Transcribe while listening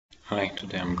Hi,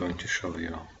 today I'm going to show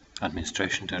you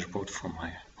administration dashboard for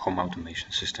my home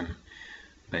automation system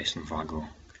based on WAGO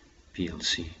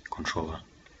PLC controller.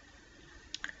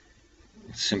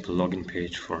 It's a simple login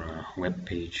page for a web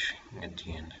page at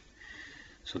the end.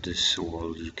 So this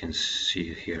wall you can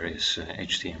see here is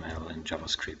HTML and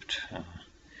JavaScript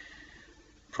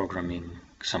programming,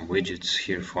 some widgets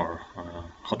here for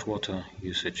hot water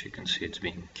usage. You can see it's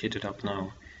being kitted up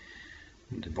now.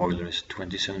 The boiler is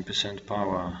 27%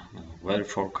 power, weather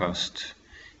forecast,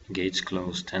 gates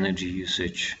closed, energy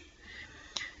usage,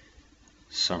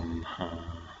 some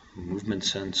movement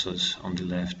sensors on the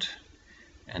left,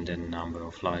 and then number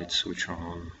of lights which are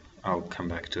on. I'll come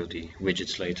back to the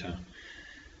widgets later.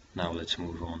 Now let's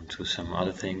move on to some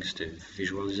other things, the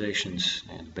visualizations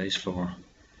and base floor.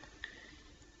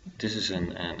 This is an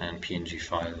PNG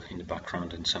file in the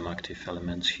background and some active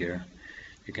elements here.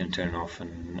 You can turn off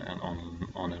and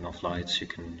on and off lights. You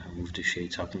can move the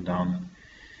shades up and down.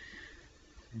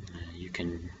 You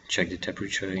can check the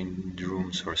temperature in the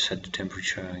rooms or set the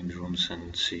temperature in the rooms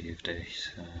and see if the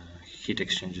heat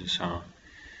exchangers are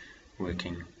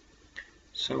working.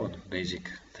 So the basic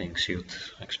things you'd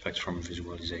expect from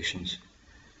visualizations.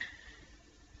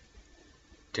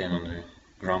 Then on the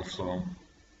ground floor,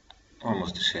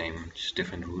 almost the same, just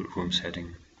different room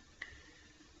setting.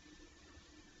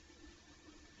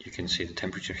 You can see the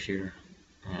temperature here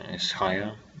is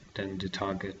higher than the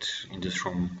target. In this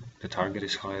room the target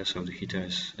is higher, so the heater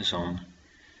is on.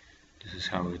 This is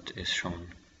how it is shown.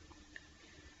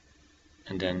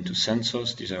 And then to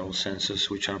sensors, these are all sensors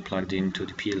which are plugged into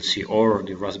the PLC or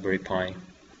the RaspberryPi.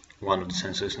 One of the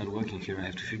sensors is not working here, I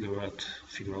have to figure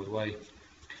out why.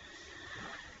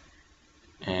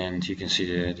 And you can see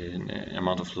the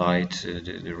amount of light,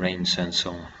 the rain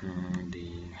sensor, the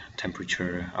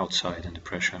temperature outside and the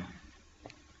pressure.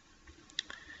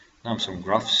 Now some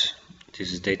graphs.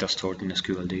 This is data stored in a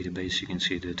SQL database. You can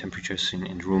see the temperatures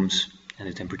in rooms and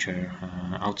the temperature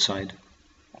outside.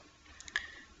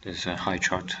 There's high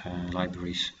chart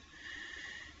libraries.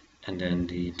 And then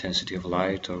the intensity of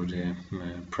light or the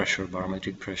pressure,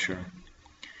 barometric pressure.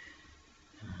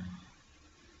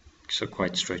 So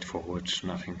quite straightforward,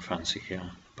 nothing fancy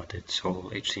here, but it's all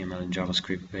HTML and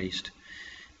JavaScript based.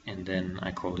 And then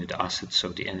I called it assets, so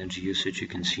the energy usage. You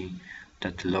can see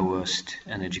that the lowest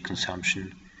energy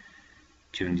consumption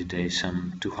during the day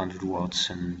some 200 watts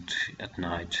and at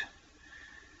night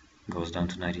goes down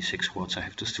to 96 watts. I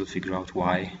have to still figure out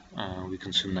why we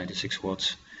consume 96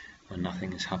 watts when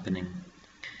nothing is happening.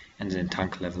 And then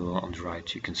tank level on the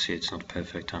right, you can see it's not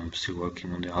perfect. I'm still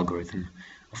working on the algorithm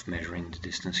of measuring the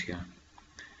distance here.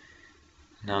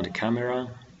 Now the camera,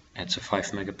 it's a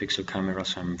 5 megapixel camera,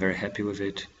 so I'm very happy with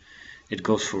it. It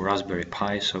goes through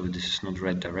RaspberryPi, so this is not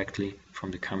read directly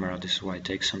from the camera. This is why it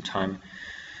takes some time.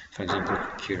 For example,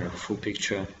 here a full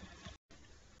picture.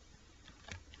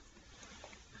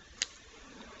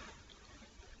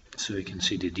 So you can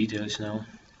see the details now,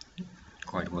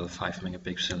 quite well, 5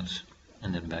 megapixels,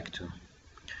 and then back to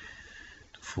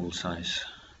full size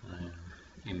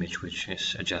image, which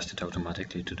is adjusted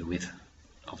automatically to the width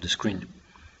of the screen.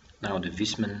 Now the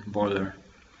Viessmann boiler,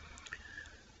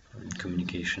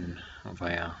 communication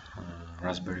via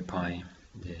RaspberryPi.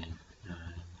 The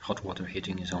hot water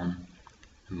heating is on.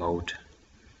 The mode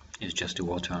is just the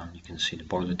water. You can see the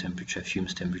boiler temperature,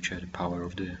 fumes temperature, the power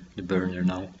of the burner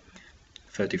now,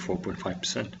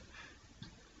 34.5%.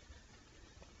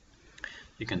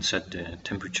 You can set the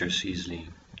temperatures easily,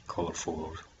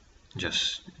 colorful,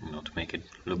 just to make it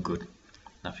look good,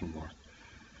 nothing more.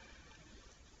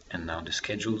 And now the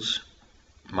schedules,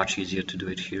 much easier to do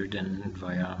it here than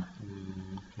via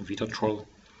Vitotrol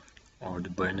or the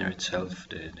burner itself.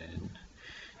 The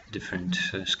different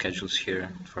schedules here.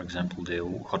 For example, the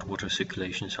hot water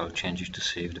circulation, so I'll change it to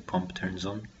see if the pump turns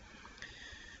on.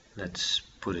 Let's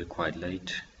put it quite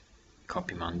late.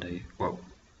 Copy Monday. Well,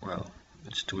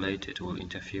 it's too late. It will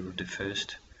interfere with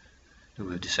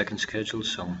the second schedule,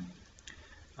 so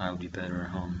I'll be better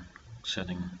on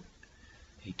setting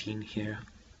 18 here.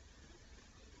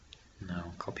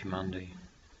 Now copy Monday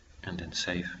and then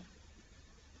save.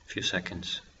 A few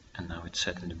seconds and now it's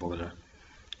set in the boiler.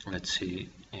 Let's see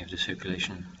if the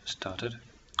circulation started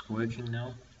working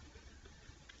now.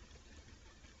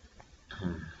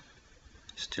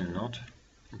 Still not.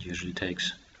 It usually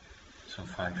takes some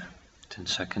 5-10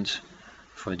 seconds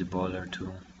for the boiler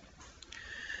to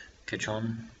catch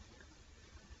on.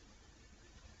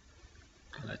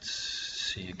 Let's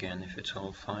see again if it's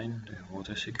all fine, the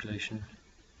water circulation.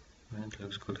 It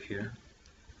looks good here.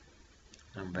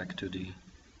 Now back to the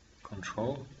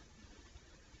control.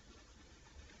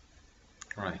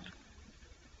 Right.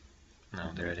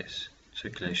 Now there it is.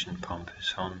 circulation pump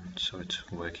is on, so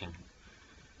it's working.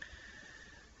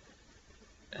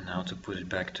 And now to put it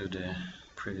back to the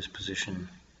previous position,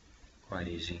 quite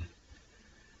easy.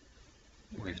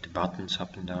 With the buttons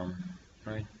up and down,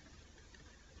 right?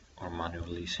 Or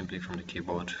manually, simply from the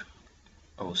keyboard,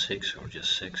 06 or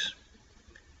just 6,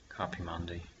 copy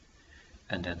Monday.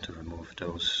 And then to remove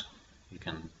those, you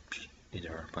can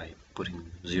either by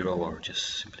putting 0 or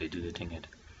just simply deleting it.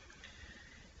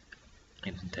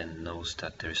 It then knows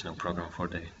that there is no program for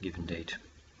the given date.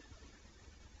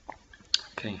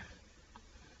 Okay.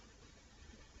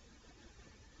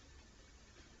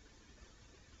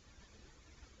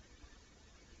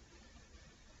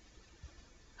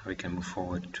 Now we can move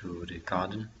forward to the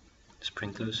garden,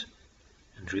 sprinklers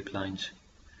and drip lines.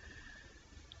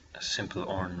 A simple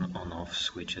on-off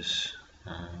switches,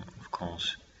 of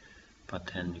course,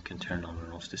 but then you can turn on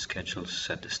and off the schedules,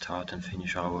 set the start and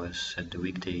finish hours, set the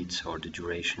week dates or the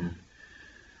duration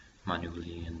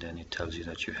manually, and then it tells you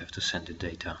that you have to send the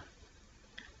data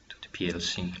to the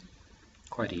PLC.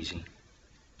 Quite easy.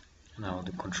 Now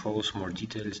the controls, more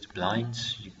details, the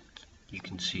blinds, you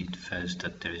can see first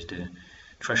that there is the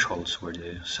thresholds where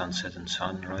the sunset and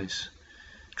sunrise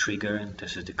trigger, and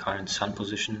this is the current sun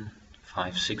position,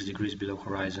 5-6 degrees below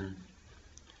horizon.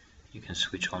 You can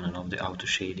switch on and off the auto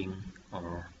shading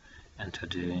or enter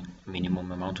the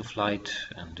minimum amount of light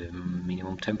and the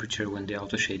minimum temperature when the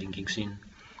auto shading kicks in,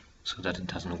 so that it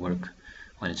doesn't work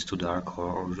when it's too dark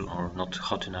or not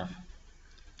hot enough.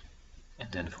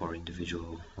 And then for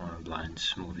individual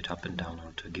blinds, move it up and down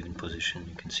or to a given position.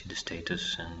 You can see the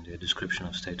status and the description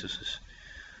of statuses,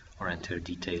 or enter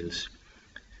details.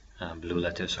 Blue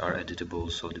letters are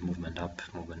editable, so the movement up,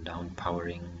 movement down,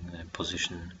 powering,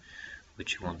 position,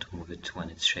 which you want to move it when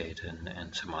it's shaded,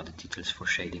 and some other details for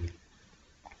shading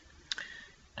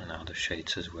and other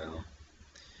shades as well.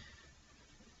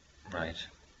 Right.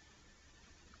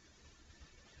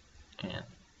 And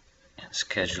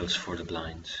schedules for the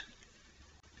blinds.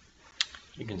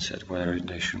 You can set whether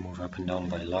they should move up and down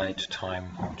by light,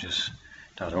 time, or just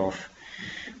that off.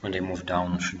 When they move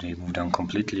down, should they move down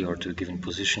completely or to a given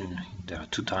position? There are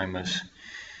 2 timers,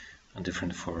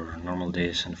 different for normal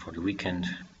days and for the weekend.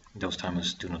 Those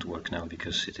timers do not work now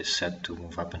because it is set to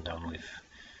move up and down with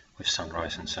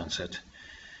sunrise and sunset.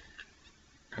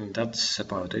 And that's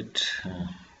about it.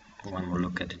 One more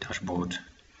look at the dashboard.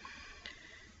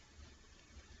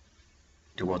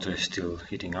 The water is still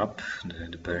heating up,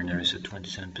 the burner is at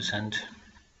 27%.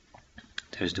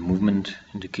 There's the movement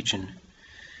in the kitchen.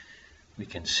 We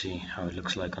can see how it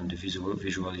looks like on the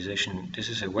visualization. This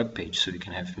is a web page, so you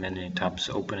can have many tabs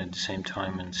open at the same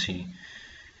time and see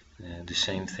the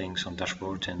same things on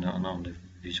dashboard and on the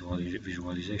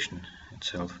visualization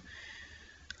itself.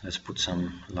 Let's put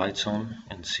some lights on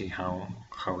and see how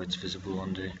it's visible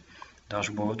on the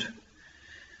dashboard.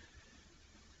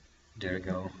 There you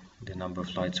go. The number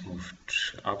of lights moved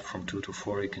up from 2 to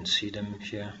 4. You can see them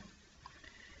here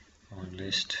on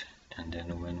list, and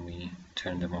then when we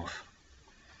turn them off,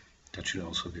 that should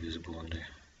also be visible on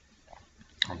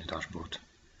the dashboard.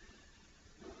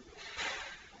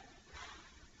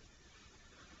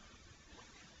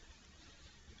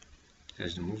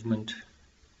 There's the movement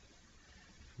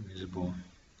visible,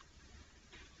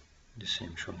 the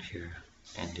same shown here,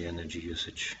 and the energy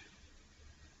usage,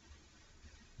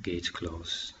 gates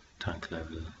closed, tank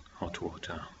level, hot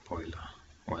water, boiler,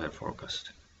 weather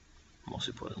forecast, most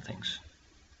important things.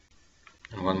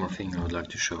 And one more thing I would like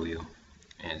to show you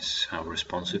is how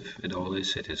responsive it all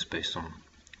is. It is based on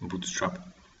Bootstrap,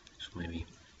 so maybe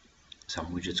some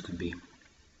widgets could be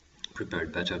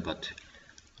prepared better, but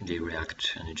they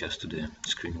react and adjust to the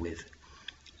screen width.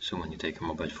 So when you take a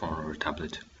mobile phone or a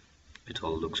tablet, it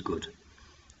all looks good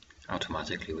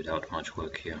automatically without much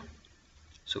work here.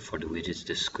 So for the widgets,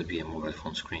 this could be a mobile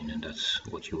phone screen, and that's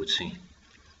what you would see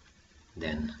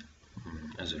then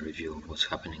as a review of what's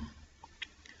happening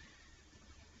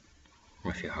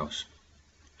with your house.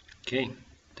 Okay,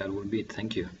 that would be it.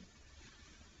 Thank you.